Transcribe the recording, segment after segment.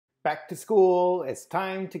back to school. It's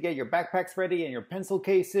time to get your backpacks ready and your pencil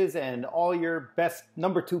cases and all your best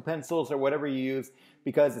 #2 pencils or whatever you use,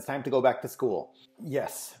 because it's time to go back to school.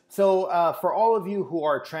 Yes. So for all of you who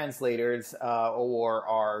are translators or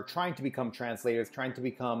are trying to become translators, trying to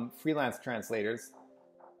become freelance translators,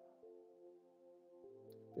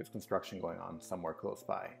 there's construction going on somewhere close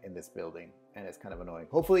by in this building, and it's kind of annoying.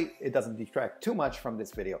 Hopefully it doesn't distract too much from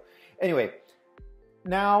this video. Anyway,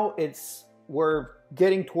 now we're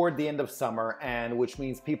getting toward the end of summer, and which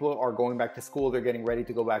means people are going back to school. They're getting ready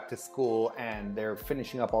to go back to school, and they're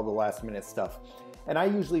finishing up all the last minute stuff. And I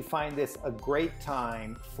usually find this a great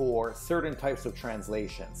time for certain types of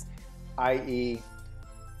translations, i.e.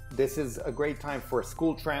 this is a great time for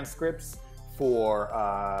school transcripts, for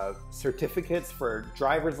certificates, for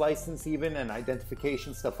driver's license even, and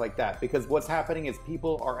identification, stuff like that. Because what's happening is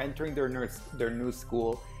people are entering their new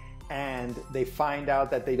school, and they find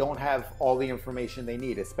out that they don't have all the information they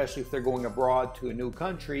need, especially if they're going abroad to a new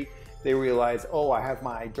country. They realize, oh, I have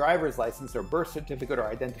my driver's license or birth certificate or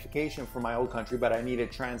identification from my old country, but I need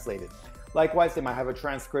it translated. Likewise, they might have a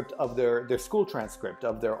transcript of their school transcript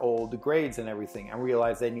of their old grades and everything, and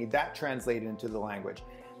realize they need that translated into the language.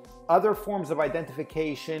 Other forms of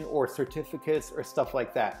identification or certificates or stuff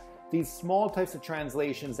like that. These small types of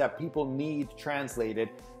translations that people need translated,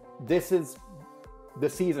 this is the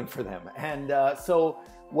season for them. And so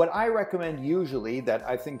what I recommend usually, that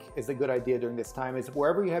I think is a good idea during this time, is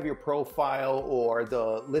wherever you have your profile or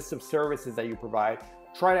the list of services that you provide,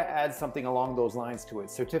 try to add something along those lines to it.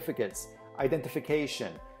 Certificates,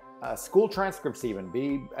 identification, school transcripts even,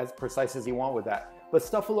 be as precise as you want with that. But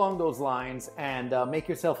stuff along those lines, and make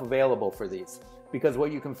yourself available for these. Because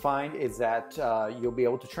what you can find is that you'll be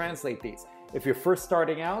able to translate these. If you're first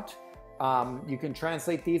starting out, you can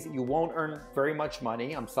translate these. You won't earn very much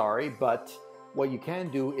money, I'm sorry, but what you can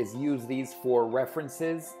do is use these for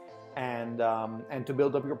references and to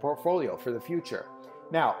build up your portfolio for the future.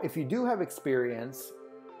 Now, if you do have experience,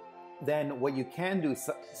 then what you can do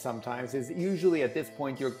sometimes is, usually at this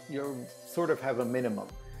point, you sort of have a minimum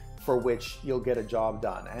for which you'll get a job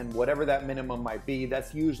done. And whatever that minimum might be,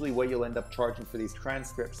 that's usually what you'll end up charging for these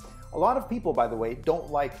transcripts. A lot of people, by the way,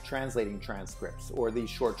 don't like translating transcripts or these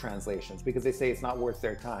short translations because they say it's not worth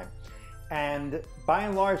their time. And by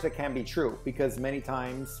and large, that can be true, because many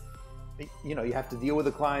times, you know, you have to deal with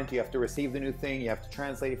the client, you have to receive the new thing, you have to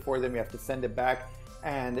translate it for them, you have to send it back,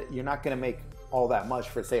 and you're not gonna make all that much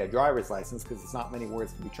for, say, a driver's license, because it's not many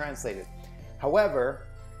words to be translated. However,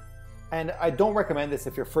 and I don't recommend this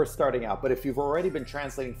if you're first starting out, but if you've already been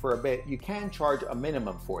translating for a bit, you can charge a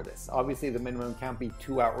minimum for this. Obviously, the minimum can't be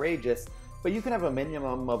too outrageous, but you can have a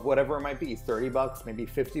minimum of whatever it might be, 30 bucks, maybe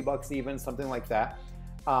 50 bucks even, something like that.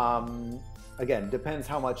 Again, depends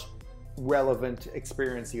how much relevant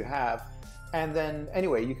experience you have. And then,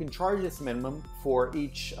 anyway, you can charge this minimum for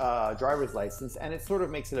each driver's license, and it sort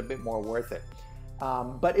of makes it a bit more worth it.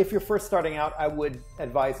 But if you're first starting out, I would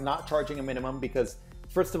advise not charging a minimum, because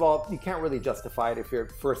first of all, you can't really justify it if you're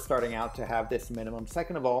first starting out to have this minimum.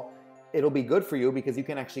 Second of all, it'll be good for you because you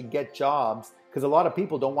can actually get jobs, because a lot of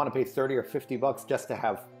people don't want to pay 30 or 50 bucks just to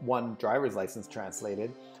have one driver's license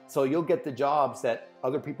translated. So you'll get the jobs that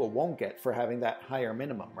other people won't get for having that higher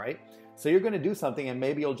minimum, right? So you're going to do something and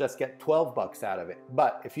maybe you'll just get 12 bucks out of it.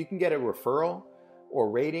 But if you can get a referral or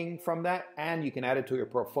rating from that, and you can add it to your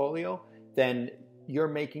portfolio, then you're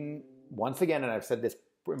making, once again, and I've said this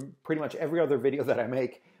pretty much every other video that I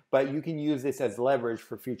make, but you can use this as leverage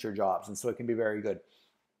for future jobs, and so it can be very good.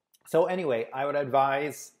 So anyway, I would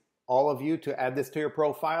advise all of you to add this to your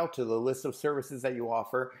profile, to the list of services that you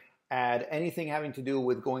offer. Add anything having to do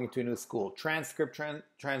with going into a new school. Transcript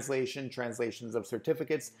translations of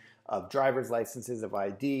certificates, of driver's licenses, of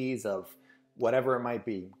IDs, of whatever it might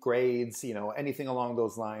be, grades, you know, anything along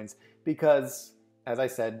those lines, because, as I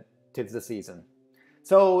said, 'tis the season.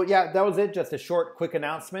 So yeah, that was it. Just a short, quick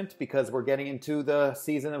announcement, because we're getting into the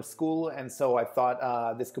season of school, and so I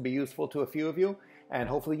thought this could be useful to a few of you, and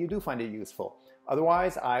hopefully you do find it useful.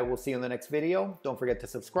 Otherwise, I will see you in the next video. Don't forget to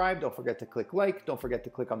subscribe. Don't forget to click like. Don't forget to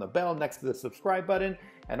click on the bell next to the subscribe button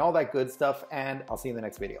and all that good stuff, and I'll see you in the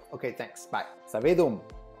next video. Okay, thanks. Bye. Savedum.